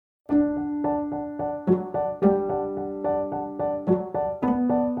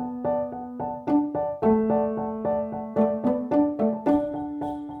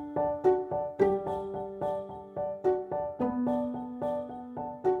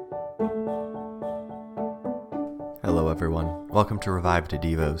Hello everyone, welcome to Revived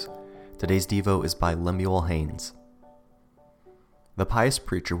Devos. Today's Devo is by Lemuel Haynes. The pious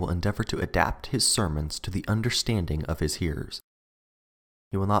preacher will endeavor to adapt his sermons to the understanding of his hearers.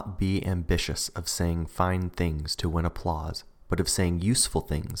 He will not be ambitious of saying fine things to win applause, but of saying useful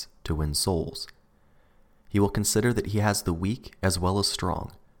things to win souls. He will consider that he has the weak as well as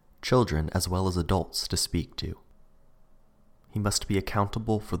strong, children as well as adults to speak to. He must be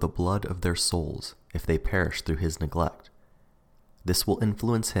accountable for the blood of their souls if they perish through his neglect. This will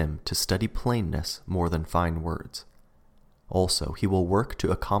influence him to study plainness more than fine words. Also, he will work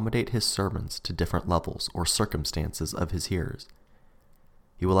to accommodate his sermons to different levels or circumstances of his hearers.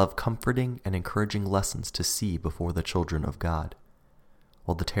 He will have comforting and encouraging lessons to see before the children of God,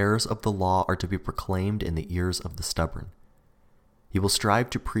 while the terrors of the law are to be proclaimed in the ears of the stubborn. He will strive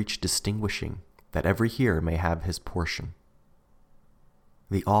to preach distinguishing, that every hearer may have his portion.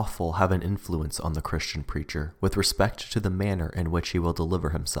 The awful have an influence on the Christian preacher with respect to the manner in which he will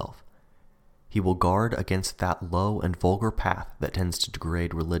deliver himself. He will guard against that low and vulgar path that tends to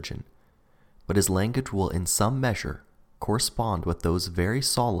degrade religion, but his language will in some measure correspond with those very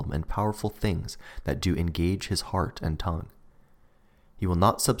solemn and powerful things that do engage his heart and tongue. He will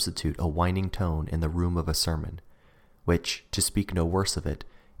not substitute a whining tone in the room of a sermon, which, to speak no worse of it,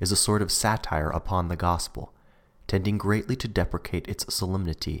 is a sort of satire upon the gospel, tending greatly to deprecate its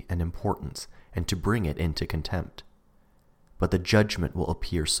solemnity and importance, and to bring it into contempt. But the judgment will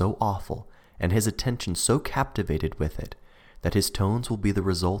appear so awful, and his attention so captivated with it, that his tones will be the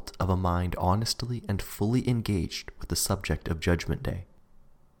result of a mind honestly and fully engaged with the subject of Judgment Day.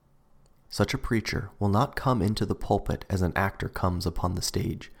 Such a preacher will not come into the pulpit as an actor comes upon the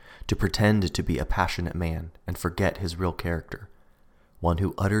stage, to pretend to be a passionate man and forget his real character, one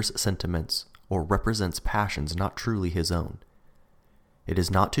who utters sentiments or represents passions not truly his own. It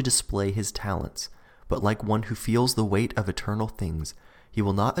is not to display his talents, but like one who feels the weight of eternal things, he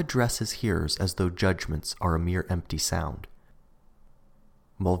will not address his hearers as though judgments are a mere empty sound.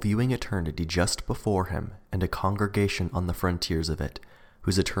 While viewing eternity just before him and a congregation on the frontiers of it,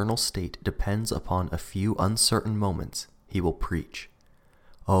 whose eternal state depends upon a few uncertain moments, he will preach.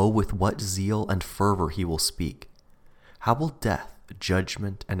 Oh, with what zeal and fervor he will speak! How will death,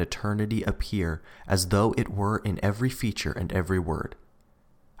 judgment, and eternity appear as though it were in every feature and every word!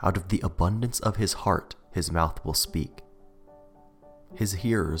 Out of the abundance of his heart his mouth will speak. His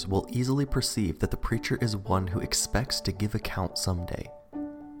hearers will easily perceive that the preacher is one who expects to give account someday.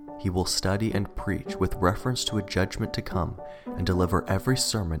 He will study and preach with reference to a judgment to come, and deliver every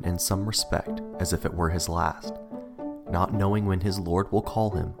sermon in some respect as if it were his last, not knowing when his Lord will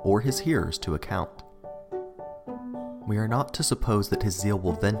call him or his hearers to account. We are not to suppose that his zeal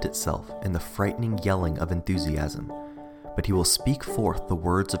will vent itself in the frightening yelling of enthusiasm, but he will speak forth the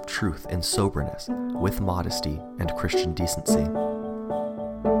words of truth in soberness, with modesty and Christian decency.